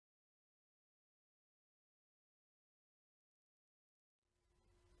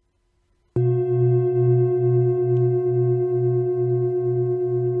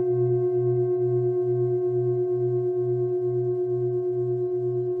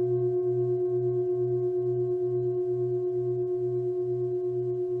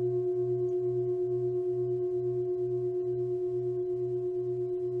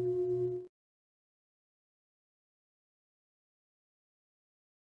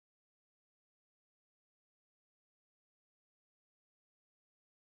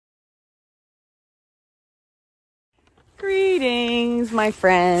Greetings, my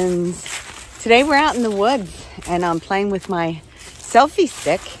friends. Today we're out in the woods and I'm playing with my selfie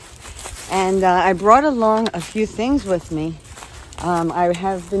stick, and I brought along a few things with me. I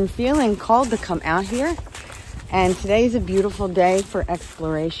have been feeling called to come out here, and today's a beautiful day for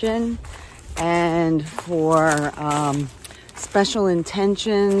exploration and for special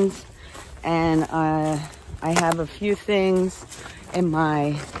intentions, and I have a few things in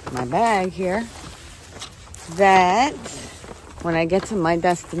my bag here that when I get to my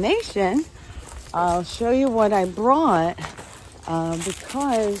destination, I'll show you what I brought,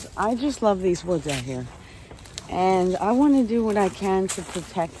 because I just love these woods out here. And I want to do what I can to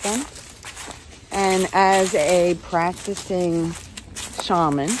protect them. And as a practicing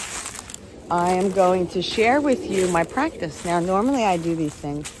shaman, I am going to share with you my practice. Now, normally I do these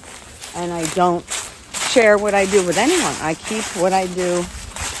things and I don't share what I do with anyone. I keep what I do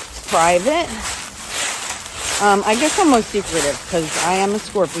private. I guess I'm most secretive because I am a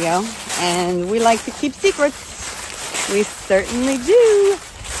Scorpio and we like to keep secrets. We certainly do.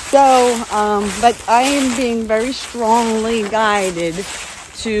 So, but I am being very strongly guided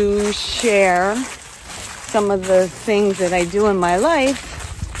to share some of the things that I do in my life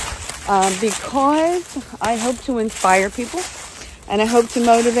because I hope to inspire people and I hope to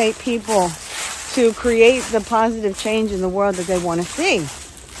motivate people to create the positive change in the world that they want to see.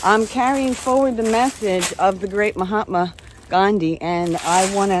 I'm carrying forward the message of the great Mahatma Gandhi, and I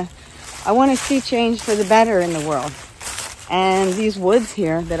want to see change for the better in the world. And these woods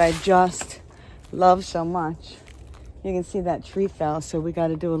here that I just love so much, you can see that tree fell, so we got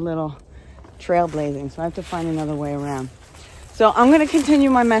to do a little trailblazing. So I have to find another way around. So I'm going to continue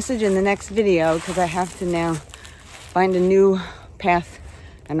my message in the next video because I have to now find a new path,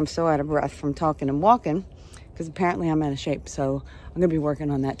 and I'm so out of breath from talking and walking because apparently I'm out of shape. So I'm going to be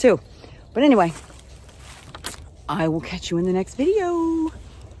working on that too. But anyway, I will catch you in the next video.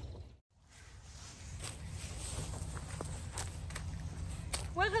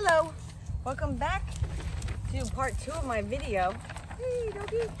 Well, hello. Welcome back to part 2 of my video. Hey,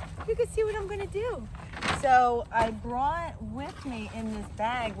 doggy, you can see what I'm going to do. So I brought with me in this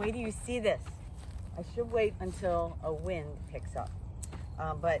bag, wait till you see this. I should wait until a wind picks up.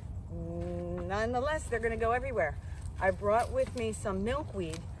 But nonetheless, they're going to go everywhere. I brought with me some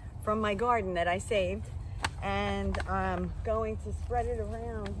milkweed from my garden that I saved, and I'm going to spread it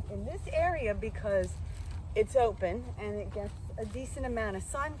around in this area because it's open and it gets a decent amount of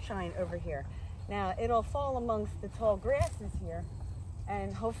sunshine over here. Now, it'll fall amongst the tall grasses here,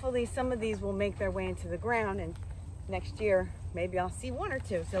 and hopefully some of these will make their way into the ground, and next year maybe I'll see 1 or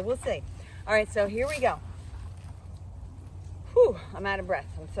 2, so we'll see. All right, so here we go. Whew, I'm out of breath.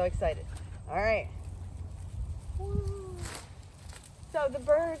 I'm so excited. All right. So the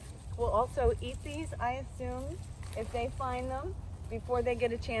birds will also eat these, I assume, if they find them before they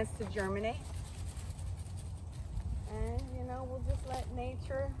get a chance to germinate. And, you know, we'll just let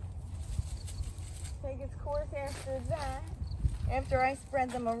nature take its course after that. After I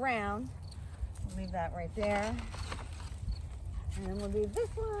spread them around, we'll leave that right there. And then we'll do this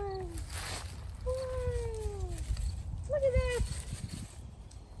one. Woo! Look at this.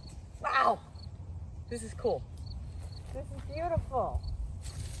 Wow. This is cool. This is beautiful.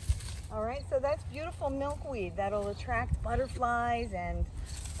 All right, so that's beautiful milkweed that'll attract butterflies and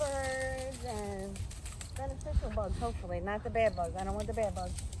birds and beneficial bugs, hopefully, not the bad bugs. I don't want the bad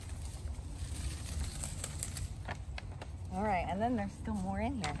bugs. All right, and then there's still more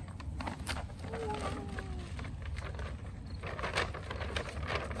in here.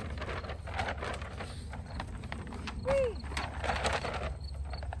 Whee!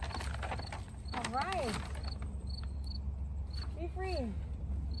 All right. Be free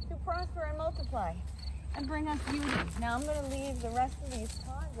to prosper and multiply and bring us beauty. Now I'm going to leave the rest of these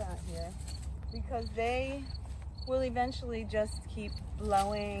pods out here because they will eventually just keep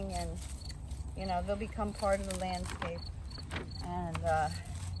blowing, and you know, they'll become part of the landscape and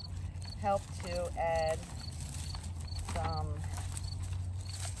help to add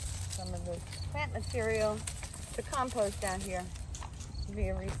some of the plant material to compost down here to be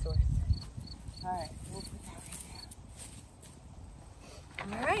a resource. All right, we'll put that right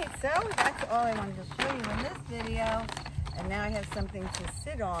there. All right, so that's all I wanted to show you in this video, and now I have something to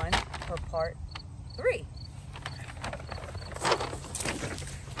sit on for part 3.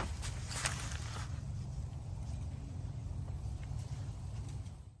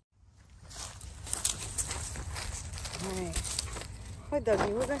 What,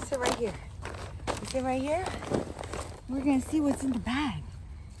 doggy? We're gonna sit right here. You sit right here. We're gonna see what's in the bag.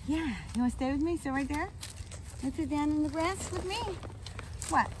 Yeah, you wanna stay with me? Sit right there. Let's sit down in the grass with me.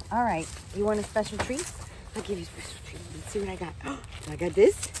 What? All right. You want a special treat? I'll give you special treatment. Let's see what I got. Oh, do I got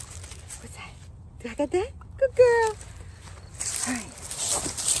this? What's that? Do I got that? Good girl. All right.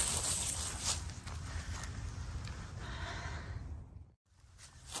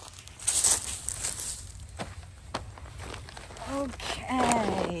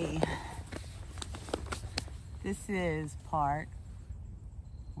 Okay. This is part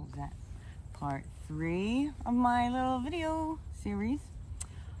 3 of my little video series.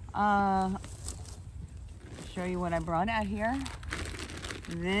 Show you what I brought out here.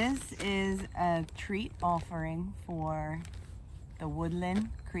 This is a treat offering for the woodland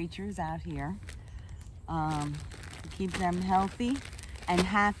creatures out here. To keep them healthy and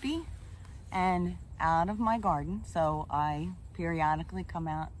happy and out of my garden. So I periodically come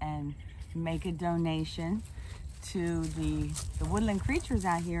out and make a donation to the woodland creatures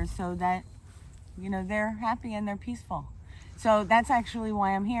out here so that, you know, they're happy and they're peaceful. So that's actually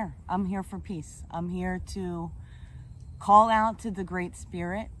why I'm here. I'm here for peace. I'm here to call out to the Great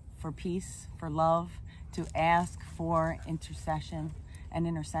Spirit for peace, for love, to ask for intercession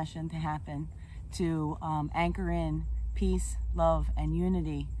to happen, to anchor in peace, love, and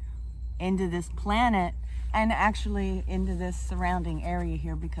unity into this planet and actually into this surrounding area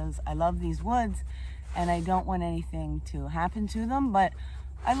here, because I love these woods and I don't want anything to happen to them, but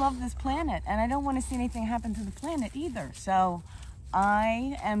I love this planet and I don't want to see anything happen to the planet either. So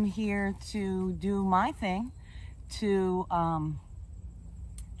I am here to do my thing to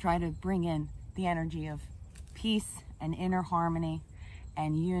try to bring in the energy of peace and inner harmony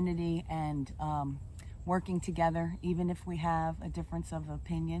and unity and working together. Even if we have a difference of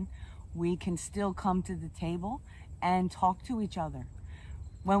opinion, we can still come to the table and talk to each other.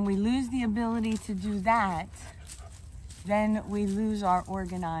 When we lose the ability to do that, then we lose our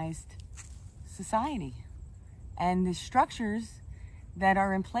organized society. And the structures that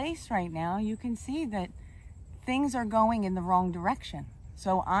are in place right now, you can see that things are going in the wrong direction.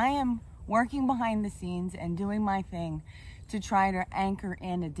 So I am working behind the scenes and doing my thing to try to anchor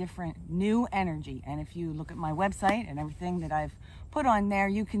in a different new energy. And if you look at my website and everything that I've put on there,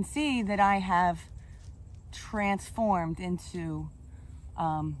 you can see that I have transformed into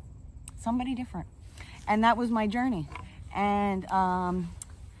somebody different. And that was my journey. And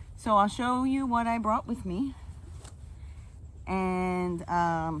so I'll show you what I brought with me. And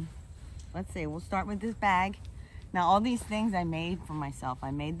let's see, we'll start with this bag. Now all these things I made for myself.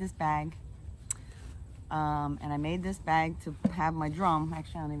 I made this bag. And I made this bag to have my drum.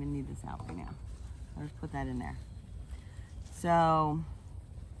 Actually, I don't even need this out right now. I'll just put that in there. So,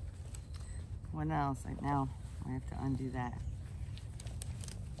 what else? Now I have to undo that.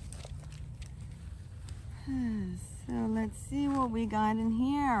 So let's see what we got in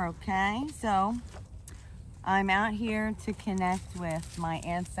here. Okay, so I'm out here to connect with my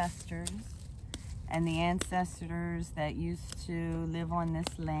ancestors and the ancestors that used to live on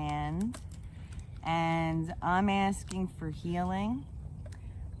this land. And I'm asking for healing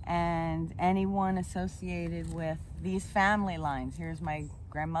and anyone associated with these family lines. Here's my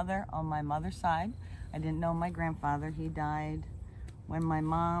grandmother on my mother's side. I didn't know my grandfather. He died when my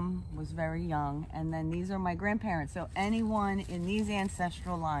mom was very young. And then these are my grandparents. So anyone in these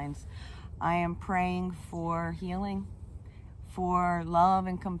ancestral lines, I am praying for healing, for love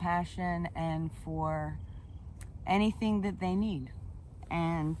and compassion, and for anything that they need.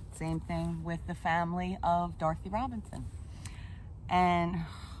 And same thing with the family of Dorothy Robinson. And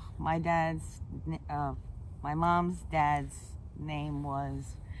my mom's dad's name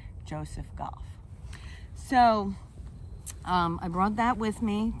was Joseph Goff. So I brought that with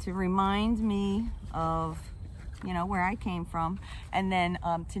me to remind me of, you know, where I came from. And then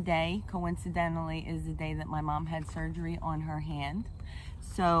today, coincidentally, is the day that my mom had surgery on her hand.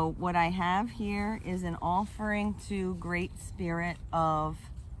 So what I have here is an offering to Great Spirit of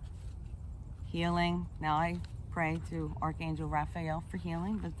healing. Now I pray to Archangel Raphael for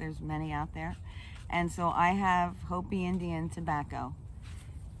healing, but there's many out there. And so I have Hopi Indian tobacco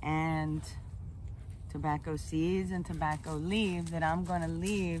and tobacco seeds and tobacco leaves that I'm going to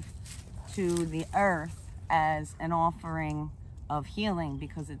leave to the earth as an offering of healing,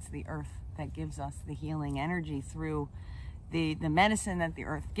 because it's the earth that gives us the healing energy through the medicine that the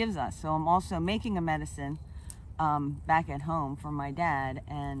earth gives us. So I'm also making a medicine back at home for my dad,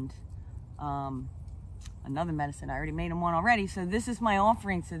 and another medicine. I already made him one already. So this is my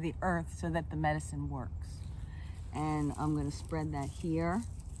offering to the earth so that the medicine works. And I'm going to spread that here.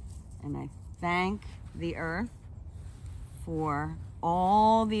 And I thank the earth for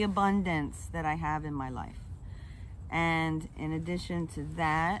all the abundance that I have in my life. And in addition to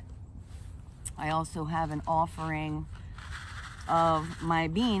that, I also have an offering of my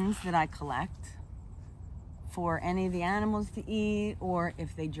beans that I collect. for any of the animals to eat, or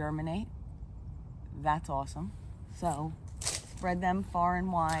if they germinate, that's awesome. So spread them far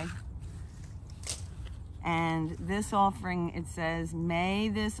and wide. And this offering, it says, may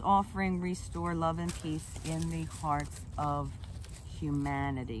this offering restore love and peace in the hearts of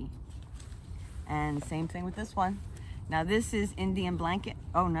humanity. And same thing with this one. Now this is Indian blanket.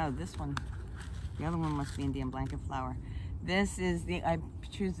 Oh no, this one, the other one must be Indian blanket flower. This is I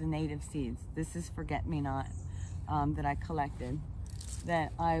choose the native seeds. This is forget-me-not that I collected,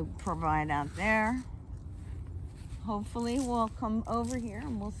 that I provide out there. Hopefully we'll come over here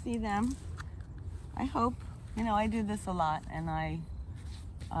and we'll see them. I hope. You know, I do this a lot, and I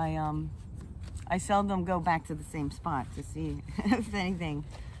seldom go back to the same spot to see if anything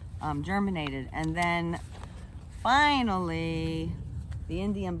germinated. And then finally, the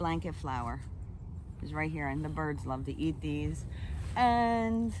Indian blanket flower is right here, and the birds love to eat these,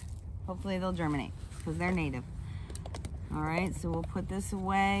 and hopefully they'll germinate because they're native. All right, so we'll put this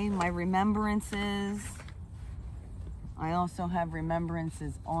away. My remembrances. I also have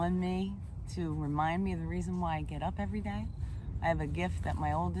remembrances on me to remind me of the reason why I get up every day. I have a gift that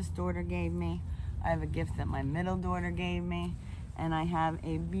my oldest daughter gave me. I have a gift that my middle daughter gave me. And I have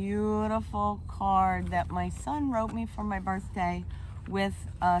a beautiful card that my son wrote me for my birthday with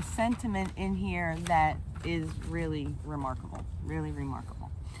a sentiment in here that is really remarkable, really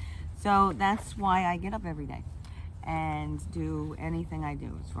remarkable. So that's why I get up every day and do anything I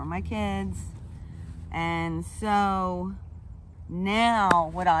do. It's for my kids. And so now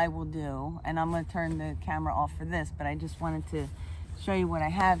what I will do, and I'm going to turn the camera off for this, but I just wanted to show you what I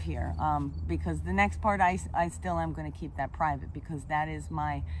have here, because the next part I still am going to keep that private, because that is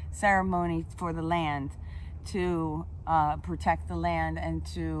my ceremony for the land, to protect the land and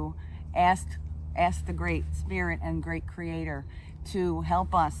to ask the Great Spirit and Great Creator to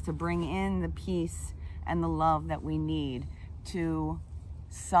help us to bring in the peace and the love that we need to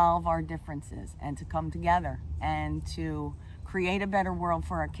solve our differences and to come together and to create a better world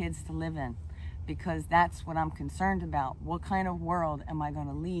for our kids to live in, because that's what I'm concerned about. What kind of world am I going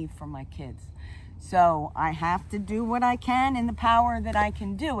to leave for my kids? So I have to do what I can in the power that I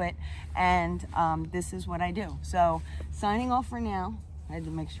can do it, and this is what I do. So signing off for now. I had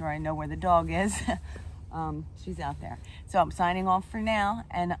to make sure I know where the dog is. She's out there. So I'm signing off for now,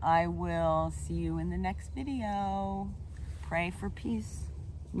 and I will see you in the next video. Pray for peace.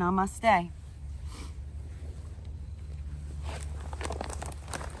 Namaste.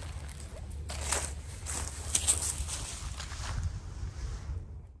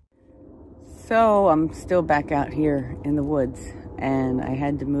 So I'm still back out here in the woods, and I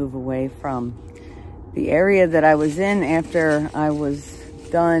had to move away from the area that I was in after I was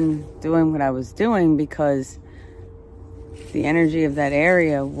done doing what I was doing, because the energy of that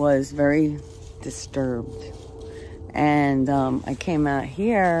area was very disturbed. And I came out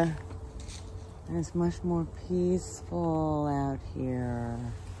here, and it's much more peaceful out here.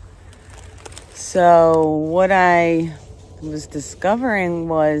 So what I was discovering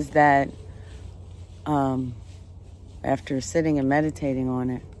was that after sitting and meditating on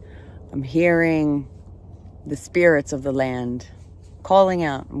it, I'm hearing the spirits of the land calling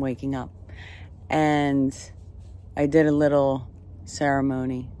out and waking up. And I did a little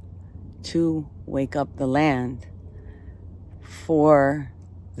ceremony to wake up the land for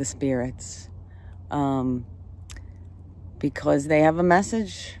the spirits, because they have a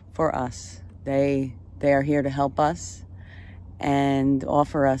message for us. They are here to help us and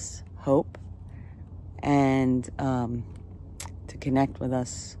offer us hope, and to connect with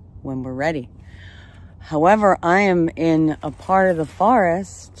us when we're ready. However, I am in a part of the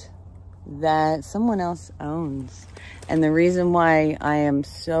forest that someone else owns. And the reason why I am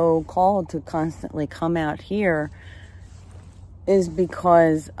so called to constantly come out here is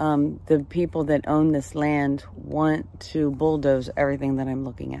because the people that own this land want to bulldoze everything that I'm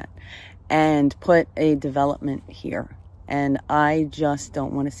looking at and put a development here. And I just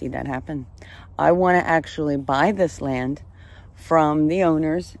don't want to see that happen. I want to actually buy this land from the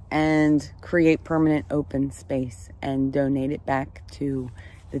owners and create permanent open space and donate it back to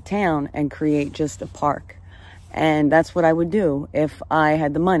the town and create just a park. And that's what I would do if I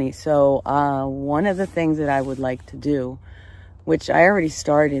had the money. So one of the things that I would like to do, which I already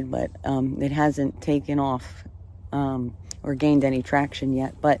started, but it hasn't taken off or gained any traction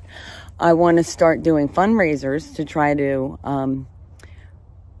yet, but I want to start doing fundraisers to try to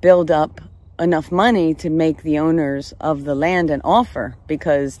build up enough money to make the owners of the land an offer,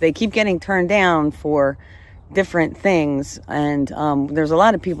 because they keep getting turned down for different things. And there's a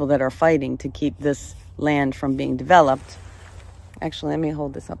lot of people that are fighting to keep this land from being developed. Actually, let me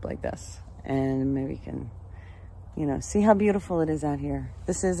hold this up like this, and maybe you can You know, see how beautiful it is out here.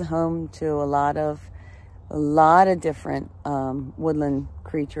 This is home to a lot of different woodland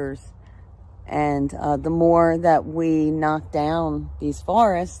creatures. And the more that we knock down these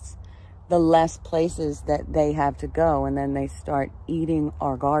forests, the less places that they have to go. And then they start eating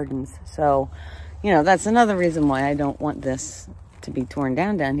our gardens. So, you know, that's another reason why I don't want this to be torn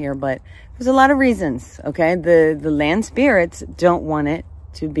down here. But there's a lot of reasons, okay? The land spirits don't want it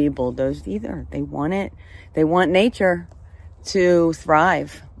to be bulldozed either. They want it. They want nature to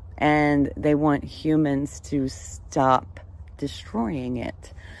thrive, and they want humans to stop destroying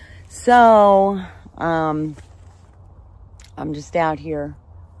it. So, I'm just out here,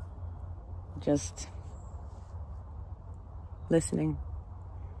 just listening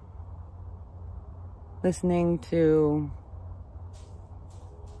to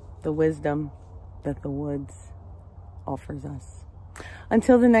the wisdom that the woods offers us.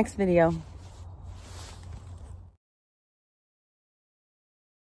 Until the next video.